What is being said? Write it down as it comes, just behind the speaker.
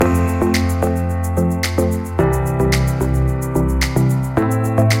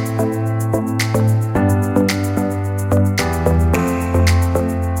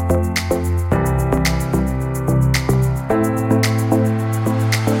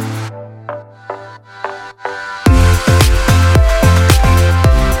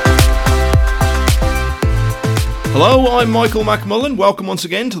Hello, I'm Michael McMullen. Welcome once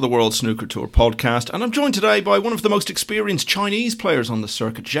again to the World Snooker Tour podcast, and I'm joined today by one of the most experienced Chinese players on the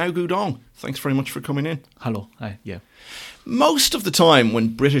circuit, Zhao Guodong. Thanks very much for coming in. Hello. Hi. Yeah. Most of the time when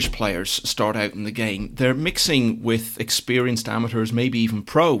British players start out in the game, they're mixing with experienced amateurs, maybe even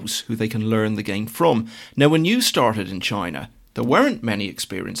pros, who they can learn the game from. Now, when you started in China, there weren't many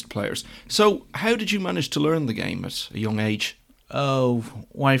experienced players. So how did you manage to learn the game at a young age?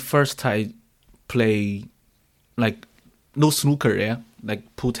 When first I play, like, no snooker, yeah,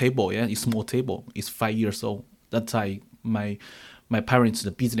 like pool table, yeah, it's small table. It's 5 years old. That time, my parents'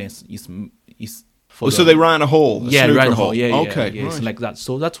 the business is for. So they ran a hall. Ran a hall. Okay, yeah, right. It's like that.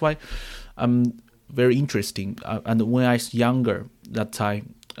 So that's why I'm very interesting. And when I was younger, that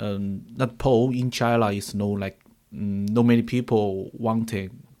time, that pole in China is no many people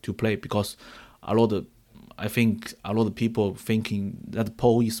wanted to play because I think a lot of people thinking that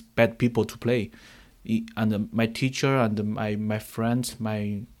pole is bad people to play. And my teacher and my friends,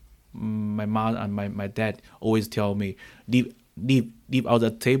 my mom and my dad always tell me leave out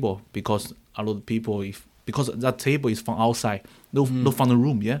that table because a lot of people because that table is from outside, no from the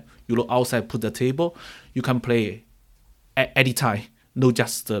room. Yeah, you look outside, put the table, you can play at any time. No,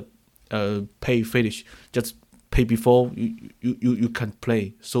 just pay finish, just pay before you can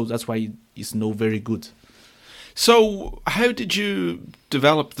play. So that's why it's no very good. So how did you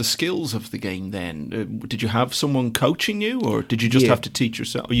develop the skills of the game then? Did you have someone coaching you, or did you just have to teach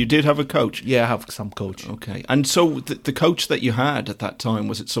yourself? Or you did have a coach? Yeah, I have some coach. Okay. And so the coach that you had at that time,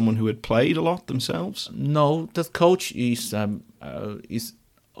 was it someone who had played a lot themselves? No, the coach is like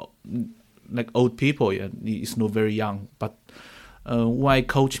old people. Yeah, he's not very young. But why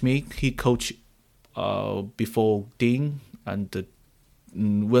coach me? He coached before Ding and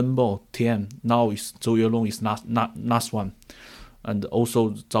Wenbo, Tian. Now is Zhou Yuelong is not last one, and also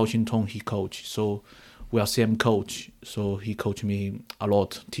Zhao Xintong he coach. So we are same coach. So he coached me a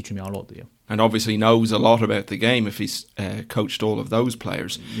lot, teach me a lot. Yeah. And obviously knows a lot about the game if he's coached all of those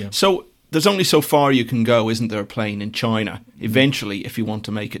players. Yeah. So there's only so far you can go, isn't there, playing in China? Eventually, if you want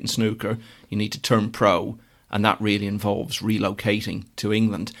to make it in snooker, you need to turn pro, and that really involves relocating to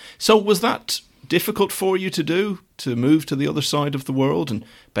England. So was that difficult for you to do, to move to the other side of the world and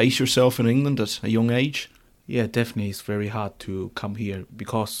base yourself in England at a young age? Yeah, definitely it's very hard to come here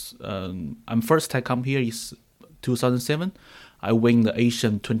because I'm first time come here is 2007. I win the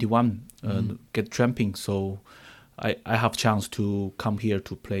Asian 21 get champion, so I have chance to come here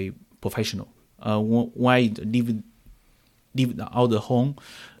to play professional. When I leave out the home,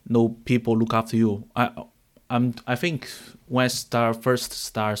 no people look after you. I think when I first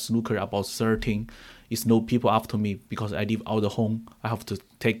start snooker about 13, it's no people after me because I live out the home. I have to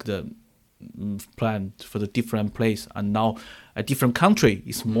take the plan for the different place, and now a different country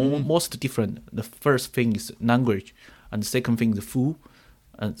is most different. The first thing is language, and the second thing is the food,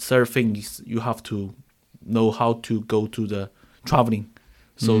 and third thing is you have to know how to go to the traveling.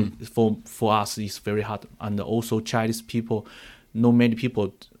 So for us it's very hard, and also Chinese people, not many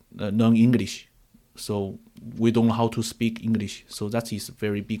people learn English. So we don't know how to speak English. So that is a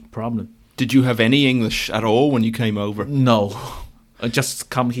very big problem. Did you have any English at all when you came over? No. I just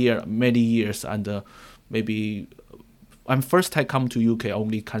come here many years and maybe I'm first time come to UK, I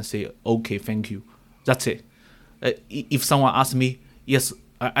only can say, okay, thank you. That's it. If someone asks me, yes,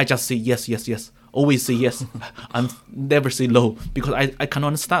 I just say yes, yes, yes. Always say yes. And never say no because I cannot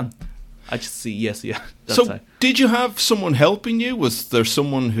understand. I just say yes, yeah. Did you have someone helping you? Was there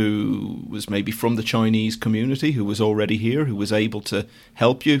someone who was maybe from the Chinese community who was already here, who was able to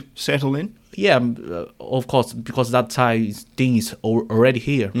help you settle in? Yeah, of course, because that time Ding is already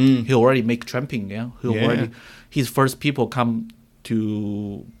here. He already make champion, yeah. His first people come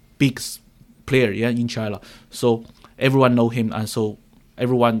to big player, yeah, in China. So everyone know him, and so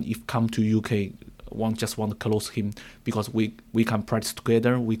everyone if come to UK want to close him because we can practice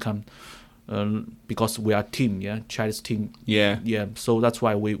together. We can. Because we are team, yeah, Chinese team, yeah. So that's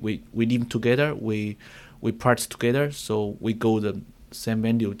why we live together, we practice together, so we go the same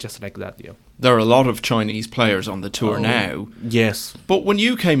venue just like that, yeah. There are a lot of Chinese players on the tour now. Yes, but when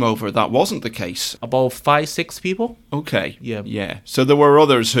you came over, that wasn't the case. About 5-6 people. Okay, yeah. So there were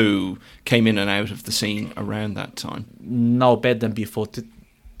others who came in and out of the scene around that time. No better than before,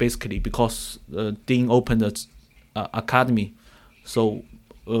 basically, because Ding opened an academy, so.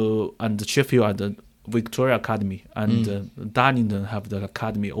 And the Sheffield and the Victoria Academy and Darlington have the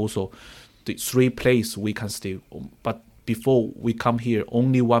academy also. The 3 places we can stay. But before we come here,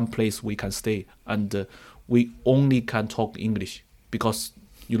 only one place we can stay, and we only can talk English because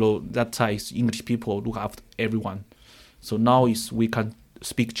that time English people look after everyone. So now we can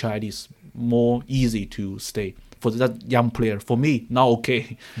speak Chinese more easy to stay. for that young player. For me, not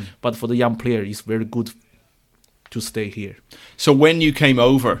okay, but for the young player, it's very good to stay here. So when you came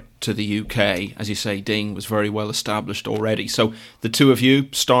over to the UK, as you say, Ding was very well established already. So the two of you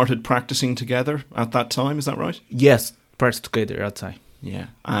started practicing together at that time, is that right? Yes, practice together at that time. Yeah,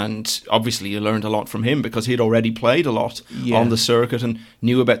 and obviously you learned a lot from him because he'd already played a lot on the circuit and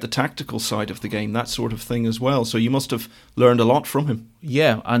knew about the tactical side of the game, that sort of thing as well. So you must have learned a lot from him.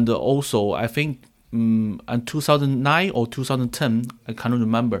 Yeah, and also I think in 2009 or 2010, I cannot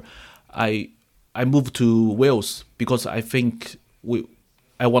remember, I moved to Wales because I think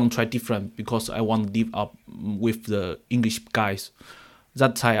I want to try different because I want to live up with the English guys.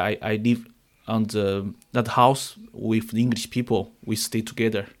 That time I live on that house with the English people. We stay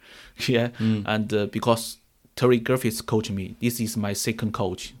together, yeah. And because Terry Griffiths coached me, this is my second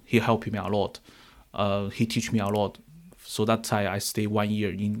coach. He helped me a lot. He teach me a lot. So that time I stay 1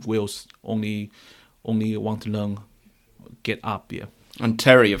 year in Wales. Only want to learn, get up, yeah. And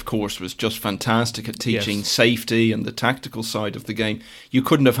Terry, of course, was just fantastic at teaching safety and the tactical side of the game. You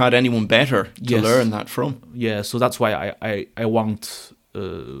couldn't have had anyone better to learn that from. Yeah, so that's why I want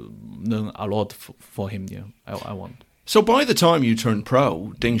learn a lot for him. Yeah, I want. So by the time you turned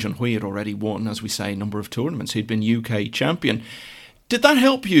pro, Ding Junhui had already won, as we say, a number of tournaments. He'd been UK champion. Did that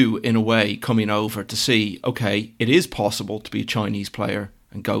help you in a way coming over to see, okay, it is possible to be a Chinese player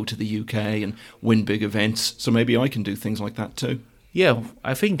and go to the UK and win big events, so maybe I can do things like that too? Yeah,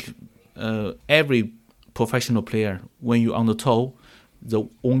 I think every professional player, when you're on the tour, the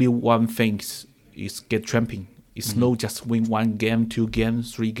only one thing is get champion. It's not just win 1 game, 2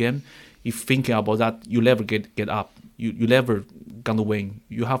 games, 3 games. If thinking about that, you never get up. You never gonna win.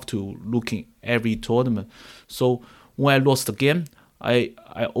 You have to look in every tournament. So when I lost the game, I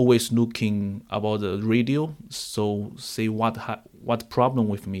always looking about the radio. So say what problem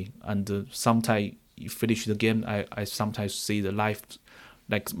with me, and sometimes you finish the game. I sometimes see the live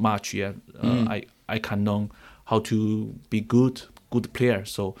like match. Yeah, I can learn how to be good player.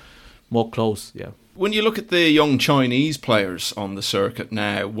 So more close. Yeah. When you look at the young Chinese players on the circuit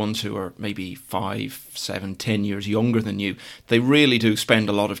now, ones who are maybe 5, 7, 10 years younger than you, they really do spend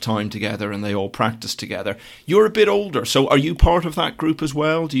a lot of time together and they all practice together. You're a bit older, so are you part of that group as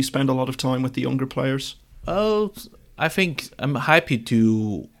well? Do you spend a lot of time with the younger players? I think I'm happy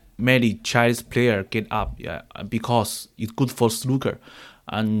to many Chinese player get up, yeah, because it's good for snooker,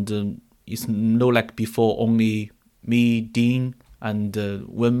 and it's not like before only me, Dean, and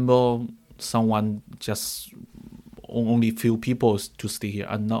Wimbo. Someone just only few people to stay here,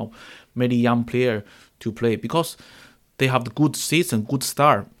 and now many young player to play because they have the good season, good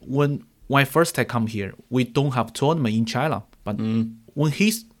start. When I first time come here, we don't have tournament in China, but when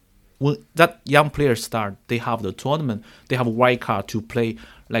that young player start, they have the tournament. They have a wild card to play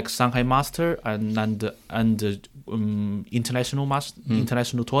like Shanghai Master and international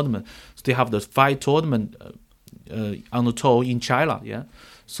international tournament. So they have the 5 tournament on the tour in China. Yeah,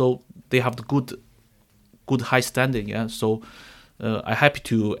 so they have the good high standing. Yeah, so I'm happy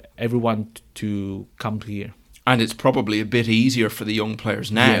to everyone to come here. And it's probably a bit easier for the young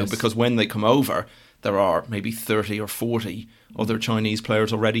players now because when they come over, there are maybe 30 or 40 other Chinese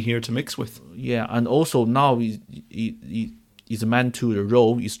players already here to mix with. Yeah, and also now is a man to the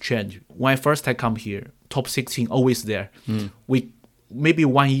role is changed. When I first time come here, top 16 always there. We maybe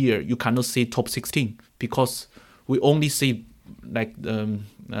 1 year you cannot see top 16 because we only see like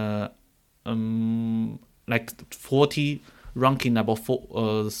 40 ranking about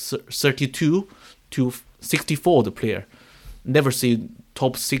 32 to 64 the player. Never see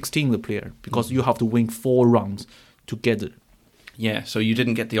top 16 the player because you have to win 4 rounds to get it. Yeah, so you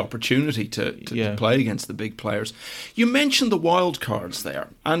didn't get the opportunity to play against the big players. You mentioned the wild cards there,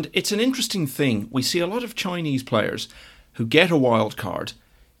 and it's an interesting thing. We see a lot of Chinese players who get a wild card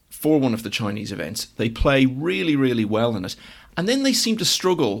for one of the Chinese events. They play really, really well in it, and then they seem to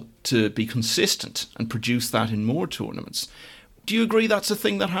struggle to be consistent and produce that in more tournaments. Do you agree that's a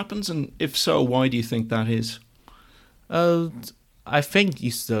thing that happens? And if so, why do you think that is? I think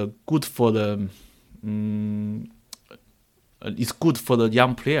it's good for the it's good for the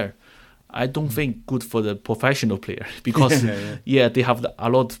young player. I don't think good for the professional player because they have a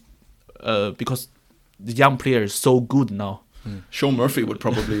lot because the young player is so good now. Sean Murphy would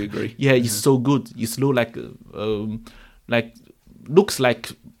probably agree. It's so good. It's look like looks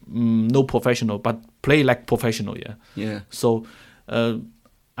like no professional, but play like professional. Yeah. So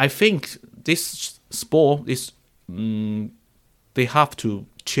I think this sport is they have to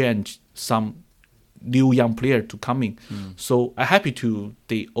change some new young player to come in. So I'm happy to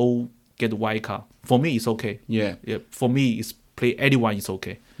they all get wild card. For me, it's okay. Yeah. For me, it's play anyone is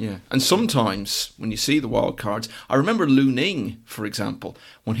okay. Yeah, and sometimes when you see the wild cards, I remember Lu Ning, for example,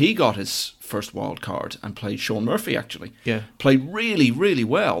 when he got his first wild card and played Sean Murphy, actually. Yeah. Played really, really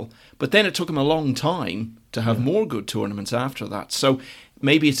well, but then it took him a long time to have more good tournaments after that. So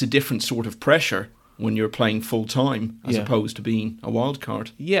maybe it's a different sort of pressure when you're playing full time as opposed to being a wild card.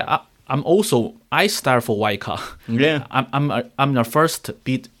 Yeah, I start for wild card. Yeah. I'm the first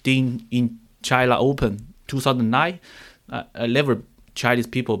beat Ding in China Open 2009. I never Chinese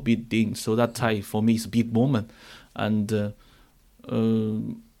people beat Ding, so that time for me is a big moment, and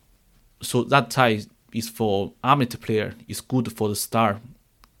so that time is for amateur player. It's good for the star.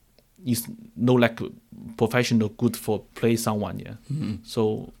 It's no like professional good for play someone. Yeah. Mm-hmm.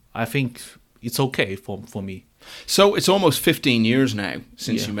 So I think it's okay for me. So it's almost 15 years now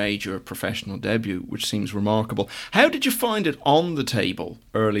since you made your professional debut, which seems remarkable. How did you find it on the table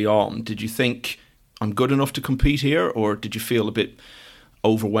early on? Did you think, I'm good enough to compete here, or did you feel a bit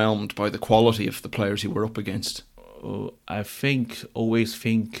overwhelmed by the quality of the players you were up against? I always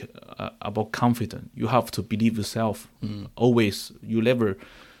think about confidence. You have to believe yourself. Always, you never,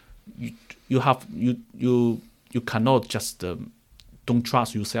 you cannot just don't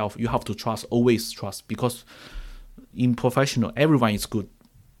trust yourself. You have to always trust, because in professional everyone is good,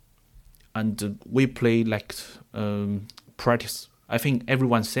 and we play like practice. I think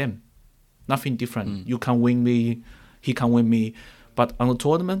everyone's same, nothing different. You can win me, he can win me. But on the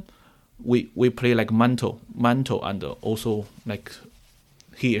tournament, we play like mental, and also like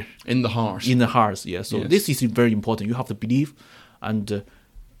here in the heart. Yeah. So this is very important. You have to believe, and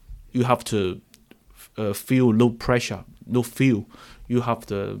you have to feel no pressure, no feel. You have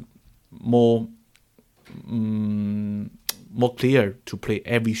the more clear to play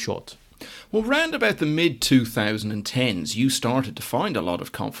every shot. Well, round about the mid-2010s, you started to find a lot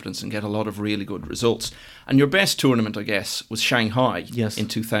of confidence and get a lot of really good results. And your best tournament, I guess, was Shanghai in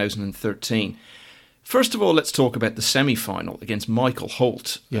 2013. First of all, let's talk about the semi-final against Michael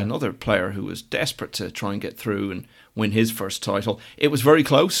Holt, another player who was desperate to try and get through and win his first title. It was very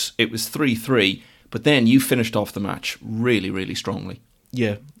close. It was 3-3. But then you finished off the match really, really strongly.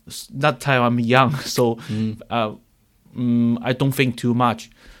 Yeah, that time I'm young, so I don't think too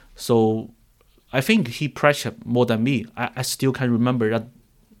much. So I think he pressured more than me. I still can remember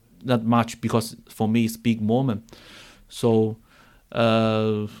that match, because for me it's a big moment. So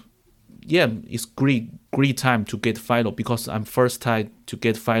it's great time to get final, because I'm first time to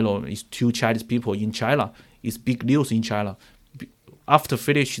get final. It's 2 Chinese people in China. It's big news in China. After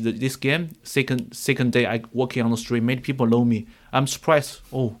finish this game, second day I walking on the street, many people know me. I'm surprised.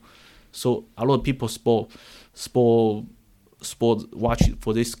 Oh, so a lot of people sport watch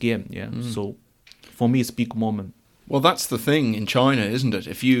for this game. Yeah. So for me, it's a big moment. Well, that's the thing in China, isn't it?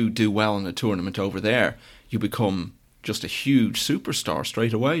 If you do well in a tournament over there, you become just a huge superstar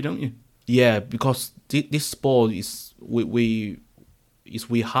straight away, don't you? Yeah, because this sport is we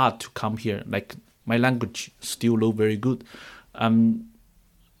hard to come here. Like, my language still not very good.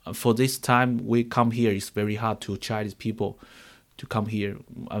 For this time we come here, it's very hard to Chinese people to come here.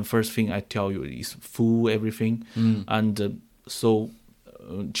 And first thing I tell you is full everything, and so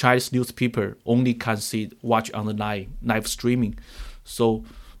Chinese newspaper only can watch on the live streaming. So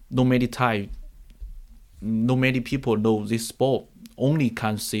no many people know this sport. Only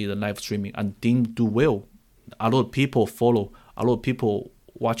can see the live streaming and didn't do well. A lot of people follow. A lot of people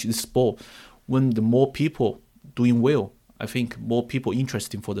watch this sport. When the more people doing well, I think more people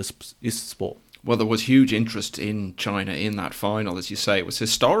interested for this sport. Well, there was huge interest in China in that final, as you say. It was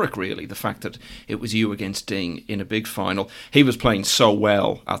historic, really, the fact that it was you against Ding in a big final. He was playing so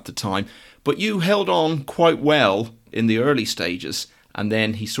well at the time, but you held on quite well in the early stages, and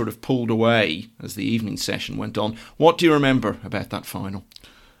then he sort of pulled away as the evening session went on. What do you remember about that final?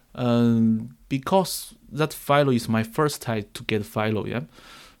 Because that final is my first time to get final, yeah.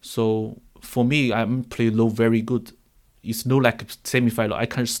 So for me, I'm playing low very good. It's not like a semi-final. I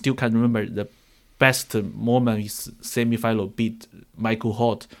still can remember the best moment is semi-final beat Michael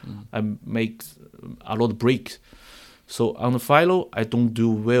Holt and make a lot of breaks. So on the final, I don't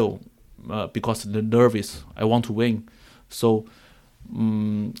do well because the nervous. I want to win. So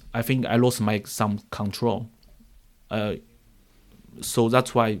I think I lost some control. So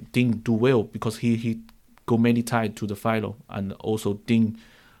that's why Ding do well, because he go many times to the final, and also Ding.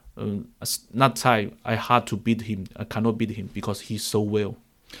 That time I had to beat him. I cannot beat him because he's so well.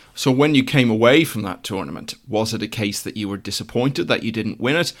 So when you came away from that tournament, was it a case that you were disappointed that you didn't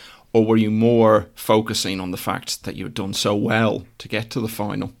win it, or were you more focusing on the fact that you had done so well to get to the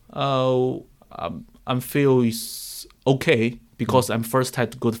final? I feel it's okay because I'm first time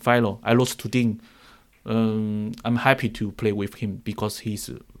to go to final. I lost to Ding I'm happy to play with him because he's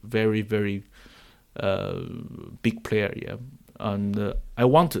a very, very big player. Yeah, and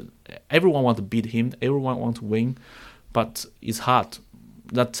everyone want to beat him. Everyone want to win, but it's hard.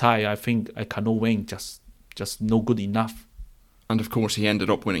 That time I think I cannot win. Just no good enough. And of course, he ended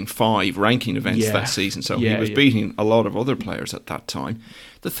up winning 5 ranking events that season, so he was yeah. beating a lot of other players at that time.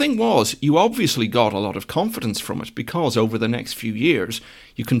 The thing was, you obviously got a lot of confidence from it because over the next few years,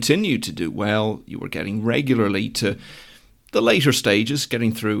 you continued to do well. You were getting regularly to the later stages,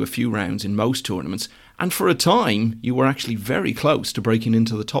 getting through a few rounds in most tournaments, and for a time, you were actually very close to breaking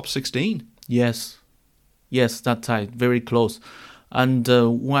into the top 16. Yes, that time, very close. And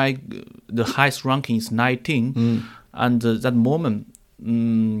the highest ranking is 19. And that moment,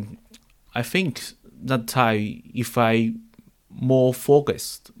 I think that time, if I more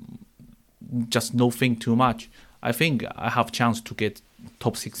focused, just no think too much, I think I have chance to get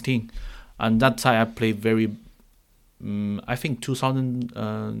top 16. And that time I played very, I think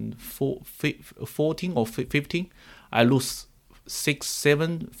 2014 or 15, I lose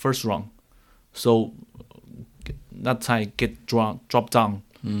 6-7 first round. So that time get dropped down.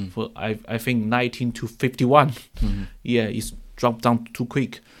 For I think 19 to 51. Yeah, it's dropped down too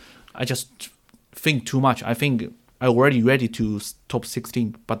quick. I just think too much. I think I already ready to top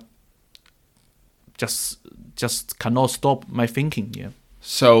 16, but just cannot stop my thinking. Yeah.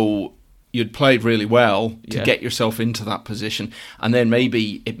 So you'd played really well to get yourself into that position, and then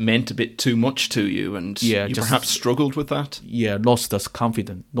maybe it meant a bit too much to you, and you perhaps struggled with that. Yeah, lost the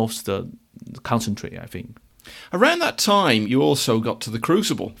confidence, lost the concentrate, I think. Around that time, you also got to the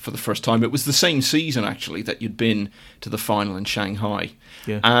Crucible for the first time. It was the same season, actually, that you'd been to the final in Shanghai.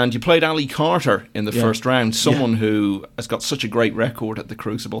 Yeah. And you played Ali Carter in the first round, someone who has got such a great record at the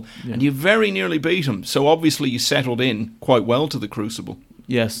Crucible. Yeah. And you very nearly beat him. So obviously you settled in quite well to the Crucible.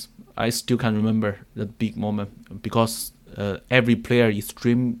 Yes, I still can remember that big moment because every player is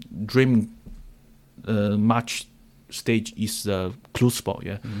dreaming match stage is the Crucible.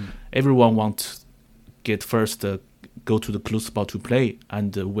 Yeah, everyone wants get first, go to the Crucible to play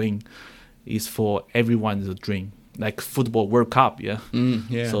and win. Is for everyone's dream. Like football World Cup, yeah.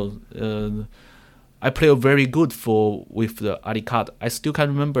 So I play very good with the Ali Carter. I still can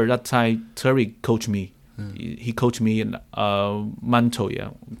remember that time Terry coached me. He coached me in Manto,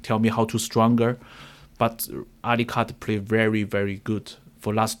 yeah, tell me how to stronger. But Ali Carter played very, very good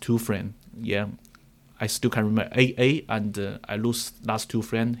for last 2 friends. Yeah, I still can remember 8-8 and I lose last 2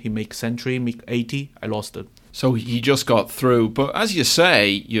 friends. He make century, make 80. I lost it. So he just got through. But as you say,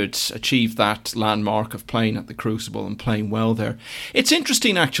 you'd achieved that landmark of playing at the Crucible and playing well there. It's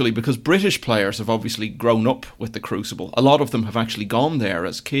interesting, actually, because British players have obviously grown up with the Crucible. A lot of them have actually gone there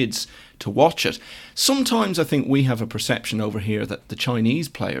as kids to watch it. Sometimes I think we have a perception over here that the Chinese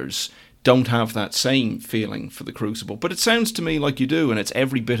players don't have that same feeling for the Crucible. But it sounds to me like you do, and it's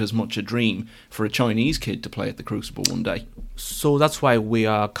every bit as much a dream for a Chinese kid to play at the Crucible one day. So that's why we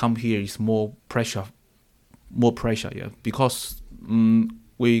come here is more pressure, yeah, because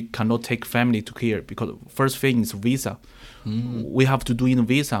we cannot take family to here because first thing is visa. We have to do in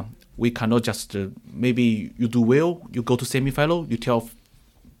visa. We cannot just maybe you do well, you go to semi-final, you tell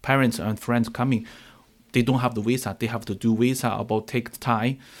parents and friends coming, they don't have the visa. They have to do visa about take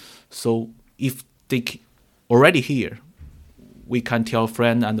time. So if they already here, we can tell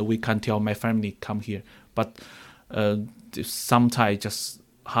friend and we can tell my family come here. But sometimes just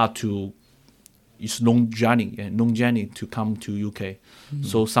hard to. It's long journey to come to UK.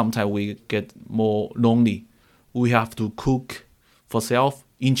 So sometimes we get more lonely. We have to cook for self.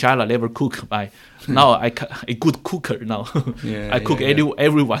 In China, never cook. Now I a good cooker now. I cook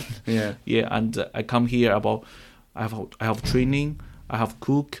everyone. And I come here about I have training. I have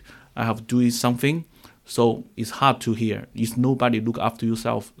cook. I have doing something. So it's hard to hear. It's nobody look after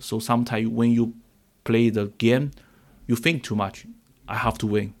yourself. So sometimes when you play the game, you think too much. I have to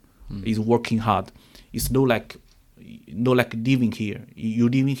win. Is working hard. It's no like living here. You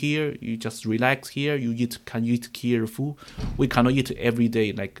living here, you just relax here. You can eat here food. We cannot eat every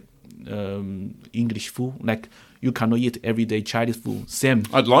day like English food. Like you cannot eat every day Chinese food. Same.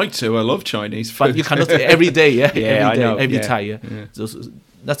 I'd like to. I love Chinese food. But you cannot eat every day. Yeah, every day, I know. Every yeah. time. Yeah. So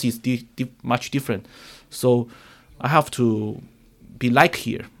that is much different. So I have to be like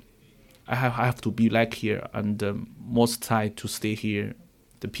here. I have to be like here, and most time to stay here.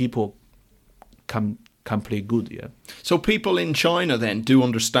 The people can play good, yeah. So people in China then do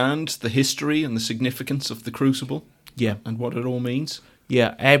understand the history and the significance of the Crucible? Yeah. And what it all means?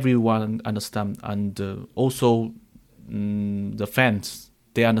 Yeah, everyone understand. And also the fans,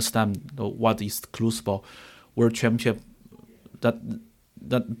 they understand what is Crucible, World Championship, that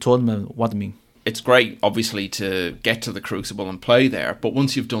tournament, what it mean. it's great, obviously, to get to the Crucible and play there. But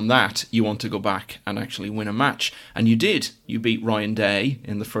once you've done that, you want to go back and actually win a match. And you did. You beat Ryan Day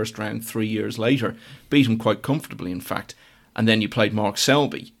in the first round 3 years later. Beat him quite comfortably, in fact. And then you played Mark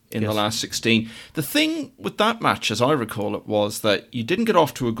Selby in the last 16. The thing with that match, as I recall it, was that you didn't get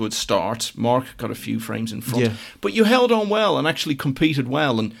off to a good start. Mark got a few frames in front. But you held on well and actually competed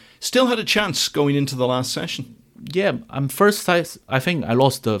well and still had a chance going into the last session. Yeah, I think I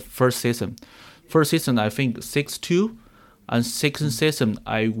lost the first season. First season, I think 6-2. And second season,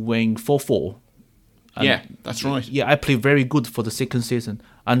 I win 4-4. Yeah, that's right. Yeah, I played very good for the second season.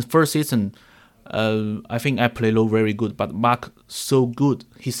 And first season, I think I played low very good. But Mark so good.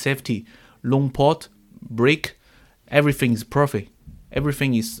 His safety, long pot, break, everything is perfect.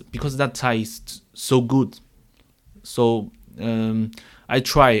 Everything is, because that Thai is so good. So I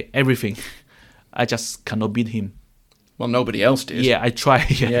try everything. I just cannot beat him. Well, nobody else did. Yeah, I try.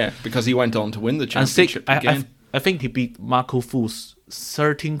 Yeah, because he went on to win the championship again. I think he beat Marco Fuss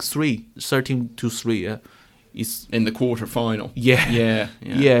 13-3. It's in the quarter final. Yeah,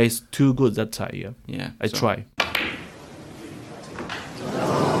 it's too good that time. I try.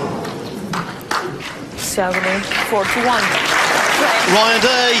 Xiaomi 4-1. Ryan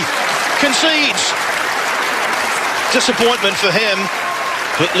Day concedes. Disappointment for him.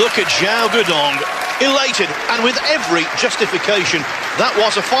 But look at Zhao Gudong, elated and with every justification. That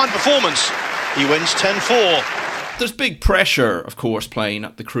was a fine performance. He wins 10-4. There's big pressure, of course, playing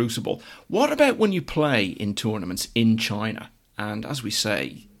at the Crucible. What about when you play in tournaments in China? And as we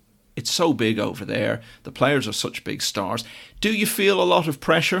say, it's so big over there. The players are such big stars. Do you feel a lot of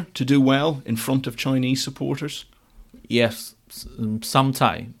pressure to do well in front of Chinese supporters? Yes.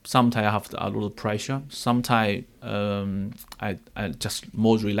 Sometimes I have a lot of pressure. Sometimes I just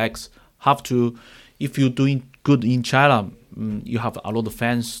more relaxed. Have to, if you're doing good in China, you have a lot of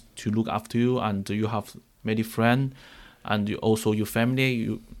fans to look after you, and you have many friends, and also your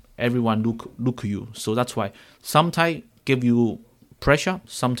family. Everyone look you. So that's why sometimes give you pressure.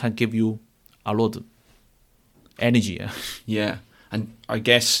 Sometimes give you a lot of energy. Yeah, and I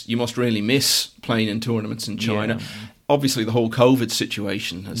guess you must really miss playing in tournaments in China. Yeah. Obviously, the whole COVID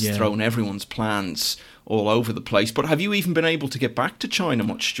situation has thrown everyone's plans all over the place. But have you even been able to get back to China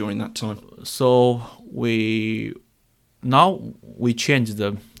much during that time? So we changed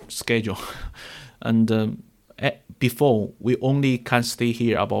the schedule, and before we only can stay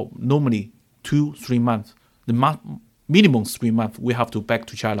here about normally 2-3 months. The minimum 3 months we have to back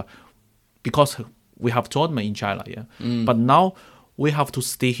to China because we have tournament in China. But now we have to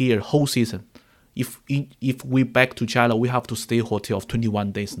stay here whole season. If we back to China, we have to stay hotel of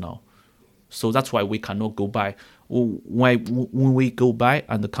 21 days now. So that's why we cannot go by. When we go by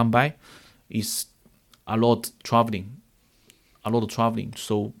and come by, is a lot of traveling.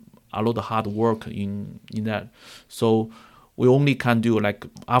 So a lot of hard work in that. So we only can do like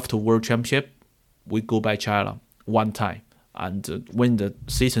after World Championship, we go by China one time, and when the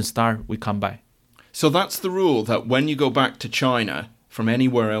season start, we come by. So that's the rule, that when you go back to China from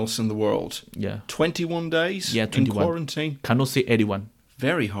anywhere else in the world, 21 days 21. In quarantine? Cannot see anyone.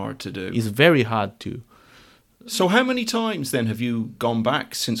 Very hard to do. It's very hard to. So how many times then have you gone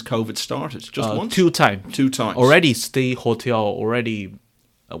back since COVID started? Just once? 2 times. 2 times. Already stay hotel, already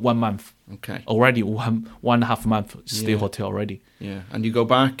 1 month. Okay. Already 1.5 month stay hotel already. Yeah, and you go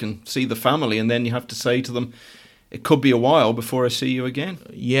back and see the family, and then you have to say to them, it could be a while before I see you again.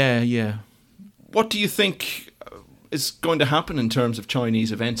 Yeah. What do you think is going to happen in terms of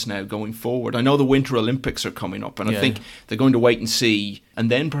Chinese events now going forward? I know the Winter Olympics are coming up, and I think they're going to wait and see,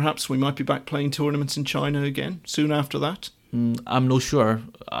 and then perhaps we might be back playing tournaments in China again soon after that. I'm not sure.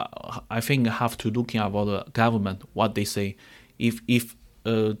 I think I have to look about the government, what they say. If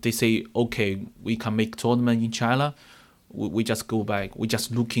they say, okay, we can make tournament in China, we just go back. We just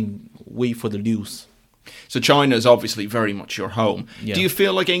wait for the news. So China is obviously very much your home. Yeah. Do you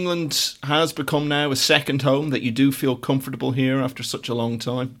feel like England has become now a second home, that you do feel comfortable here after such a long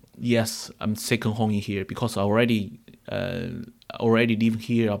time? Yes, I'm second home in here because I already live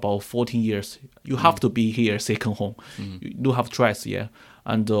here about 14 years. You have to be here second home. You do have choice,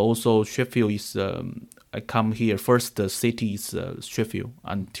 And also Sheffield is, I come here, first the city is Sheffield.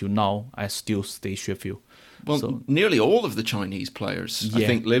 Until now, I still stay Sheffield. Well, so, nearly all of the Chinese players, I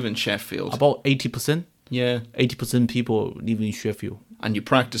think, live in Sheffield. About 80%. Yeah. 80% people live in Sheffield. And you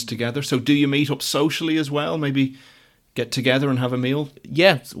practice together. So do you meet up socially as well? Maybe get together and have a meal?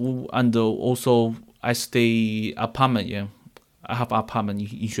 Yes. And also I stay apartment, I have apartment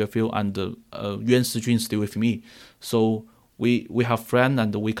in Sheffield, and Yuan Sijun stay with me. So we have friends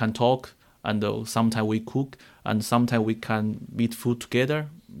and we can talk, and sometimes we cook, and sometimes we can eat food together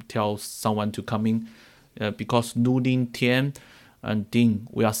tell someone to come in because Nudin, Tian, and Ding,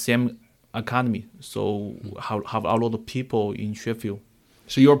 we are same academy, so have a lot of people in Sheffield.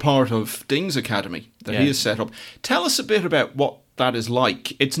 So you're part of Ding's academy that he Yeah. has set up. Tell us a bit about what that is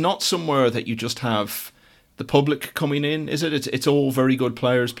like. It's not somewhere that you just have the public coming in, is it? It's all very good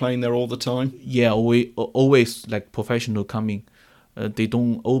players playing there all the time. Yeah, we always like professional coming. They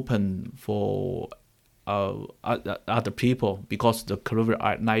don't open for other people because the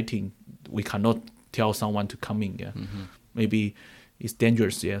COVID-19, we cannot tell someone to come in. Yeah, maybe it's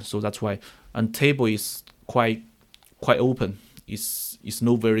dangerous. Yeah, so that's why. And table is quite open. It's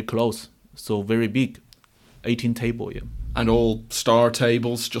not very close, so very big, 18 table. Yeah. And all star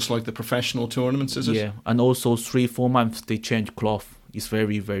tables, just like the professional tournaments, is it? Yeah, and also 3-4 months they change cloth. It's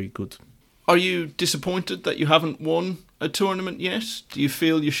very, very good. Are you disappointed that you haven't won a tournament yet? Do you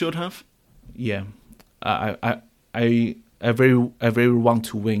feel you should have? Yeah, I very want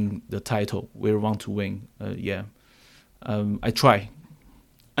to win the title. We want to win. I try.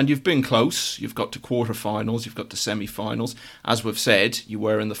 And you've been close. You've got to quarterfinals, you've got to semi-finals. As we've said, you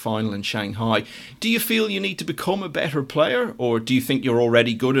were in the final in Shanghai. Do you feel you need to become a better player, or do you think you're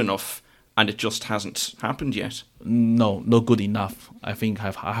already good enough and it just hasn't happened yet? No, not good enough. I think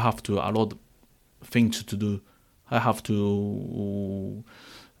I have to a lot of things to do. I have to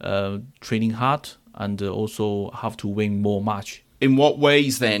training hard and also have to win more match. In what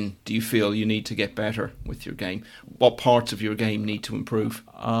ways, then, do you feel you need to get better with your game? What parts of your game need to improve?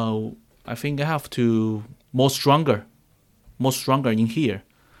 I think I have to more stronger in here.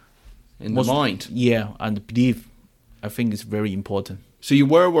 In the mind? Yeah, and believe. I think it's very important. So you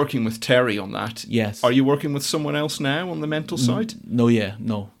were working with Terry on that. Yes. Are you working with someone else now on the mental side?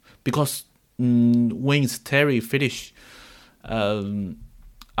 No. Because when it's Terry finish,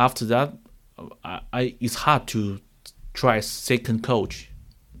 after that, it's hard to try second coach.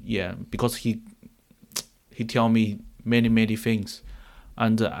 Yeah, because he tell me many things,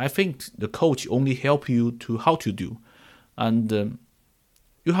 and I think the coach only help you to how to do, and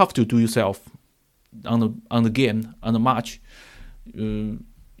you have to do yourself on the game, on the match.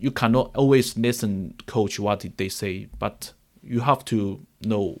 You cannot always listen coach what they say, but you have to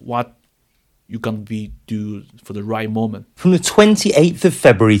know what you can do for the right moment. From the 28th of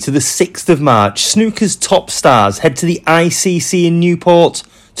February to the 6th of March, snooker's top stars head to the ICC in Newport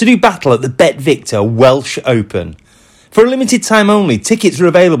to do battle at the Bet Victor Welsh Open. For a limited time only, tickets are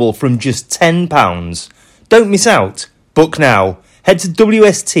available from just £10. Don't miss out. Book now. Head to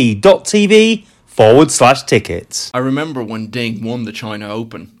wst.tv/tickets. I remember when Ding won the China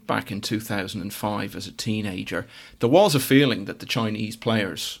Open back in 2005 as a teenager. There was a feeling that the Chinese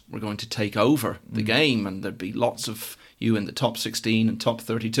players were going to take over the game and there'd be lots of you in the top 16 and top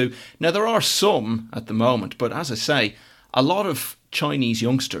 32. Now, there are some at the moment, but as I say, a lot of Chinese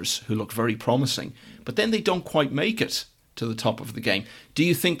youngsters who look very promising, but then they don't quite make it to the top of the game. Do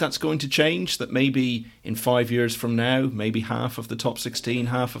you think that's going to change, that maybe in 5 years from now, maybe half of the top 16,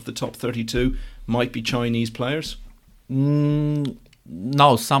 half of the top 32 might be Chinese players?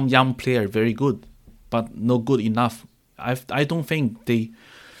 Now some young player very good, but not good enough. I don't think they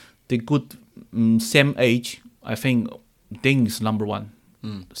good same age. I think Ding is number one.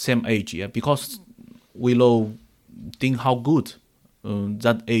 Same age, yeah, because we know Ding how good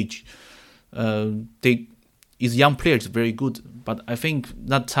that age. They is young players very good, but I think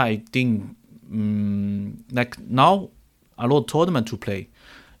that time Ding like now a lot of tournament to play.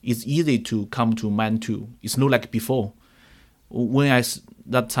 It's easy to come to man two. It's not like before. When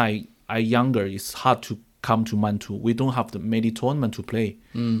that time I younger, it's hard to come to man two. We don't have the many tournament to play.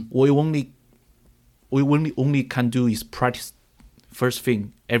 We only can do is practice first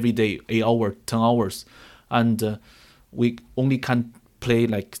thing every day, 8 hours, 10 hours, and we only can play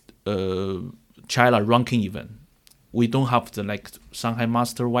like China ranking event. We don't have the like Shanghai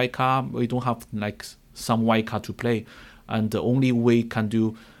Master White Card. We don't have like some White Card to play, and the only way can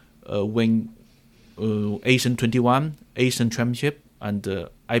do win Asian 21, Asian Championship, and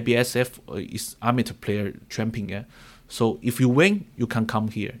IBSF is amateur player champion. Yeah? So if you win, you can come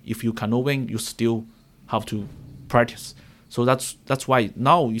here. If you cannot win, you still have to practice. So that's why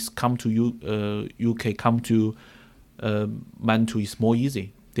now it's come to UK, come to Man2 is more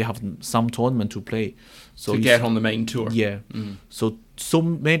easy. They have some tournament to play. So to get on the main tour. Yeah. So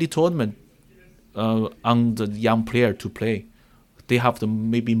many tournament on the young player to play. They have the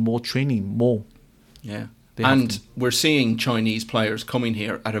maybe more training, more. Yeah. And we're seeing Chinese players coming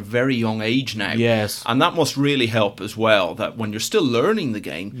here at a very young age now. Yes. And that must really help as well, that when you're still learning the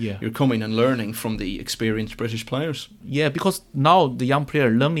game, Yeah. you're coming and learning from the experienced British players. Yeah, because now the young player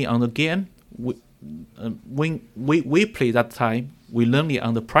learning on the game, when we play that time, we learn it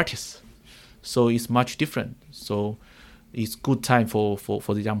on the practice, so it's much different. So it's good time for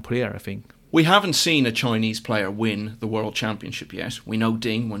the young player, I think. We haven't seen a Chinese player win the World Championship yet. We know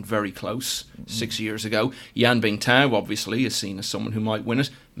Ding went very close 6 years ago. Yan Bingtao obviously is seen as someone who might win it.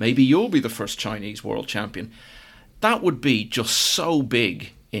 Maybe you'll be the first Chinese world champion. That would be just so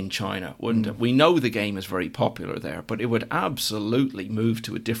big in China, wouldn't it? We know the game is very popular there, but it would absolutely move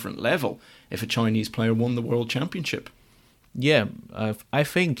to a different level if a Chinese player won the World Championship. Yeah, I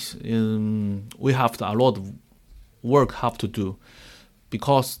think we have a lot of work have to do,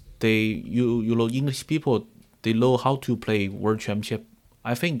 because you know, English people, they know how to play World Championship.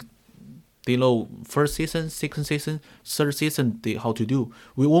 I think they know first season, second season, third season they how to do.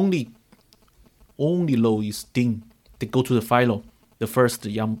 We only know is Ding. They go to the final. The first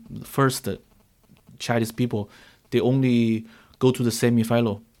Chinese people, they only go to the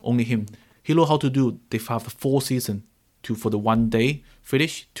semi-final. Only him. He know how to do. They have 4 season for the 1 day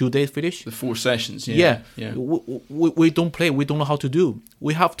finish, 2 days finish. The 4 sessions, yeah. We don't play. We don't know how to do.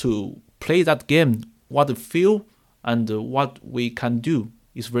 We have to play that game. What we feel and what we can do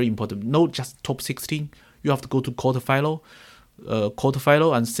is very important. Not just top 16. You have to go to quarterfinal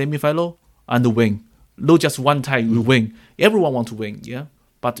and semi-final and win. Not just one time you win. Everyone want to win, yeah.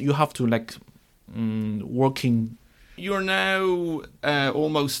 But you have to working. You're now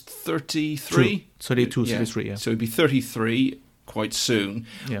almost 33? 32, 33, yeah. So you'll be 33 quite soon.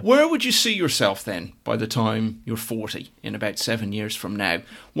 Yeah. Where would you see yourself then by the time you're 40, in about 7 years from now?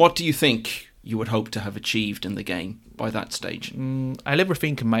 What do you think you would hope to have achieved in the game by that stage? I never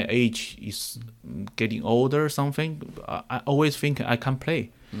think my age is getting older or something. I always think I can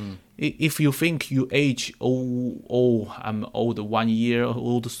play. If you think you age, I'm old, 1 year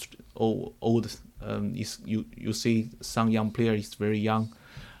old, you see some young player is very young.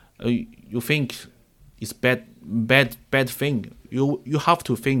 You think it's bad thing. You have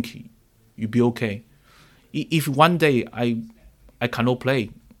to think you be okay. If one day I cannot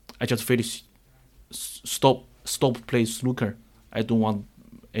play, I just finish, stop play snooker. I don't want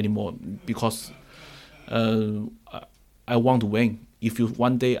anymore, because I want to win. If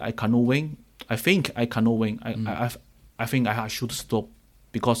one day I cannot win, I think I cannot win. I think I should stop,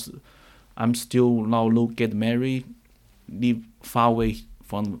 because I'm still now get married, live far away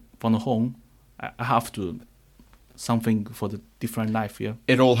from home. I have to something for the different life. Yeah.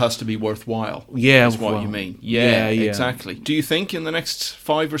 It all has to be worthwhile. Yeah, is what you mean. Yeah, exactly. Do you think in the next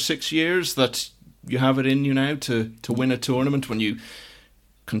 5 or 6 years that you have it in you now to win a tournament when you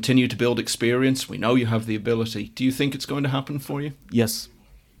continue to build experience? We know you have the ability. Do you think it's going to happen for you? Yes.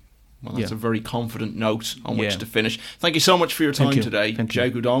 Well, that's a very confident note on which to finish. Thank you so much for your time today,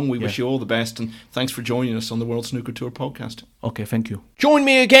 Zhao Guodong. We wish you all the best, and thanks for joining us on the World Snooker Tour podcast. Okay, thank you. Join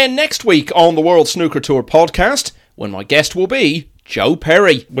me again next week on the World Snooker Tour podcast, when my guest will be Joe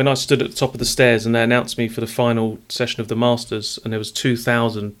Perry. When I stood at the top of the stairs and they announced me for the final session of the Masters, and there was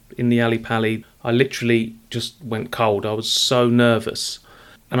 2,000 in the Ali Pali, I literally just went cold. I was so nervous,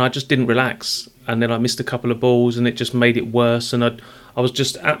 and I just didn't relax. And then I missed a couple of balls, and it just made it worse. And I was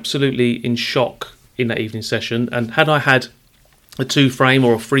just absolutely in shock in that evening session. And had I had a 2-frame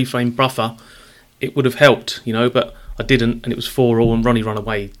or a 3-frame buffer, it would have helped, but I didn't, and it was 4-all, and Ronnie ran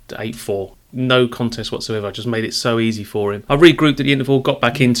away to 8-4. No contest whatsoever. I just made it so easy for him. I regrouped at the interval, got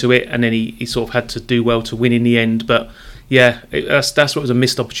back into it, and then he sort of had to do well to win in the end. But yeah, that's what was a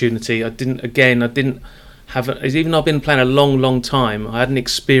missed opportunity. I didn't have, even though I've been playing a long time, I hadn't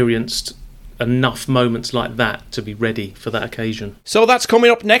experienced enough moments like that to be ready for that occasion. So that's coming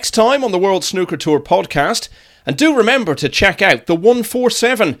up next time on the World Snooker Tour podcast. And do remember to check out the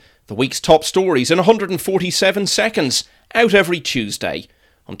 147, the week's top stories in 147 seconds, out every Tuesday.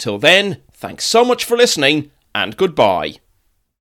 Until then, thanks so much for listening, and goodbye.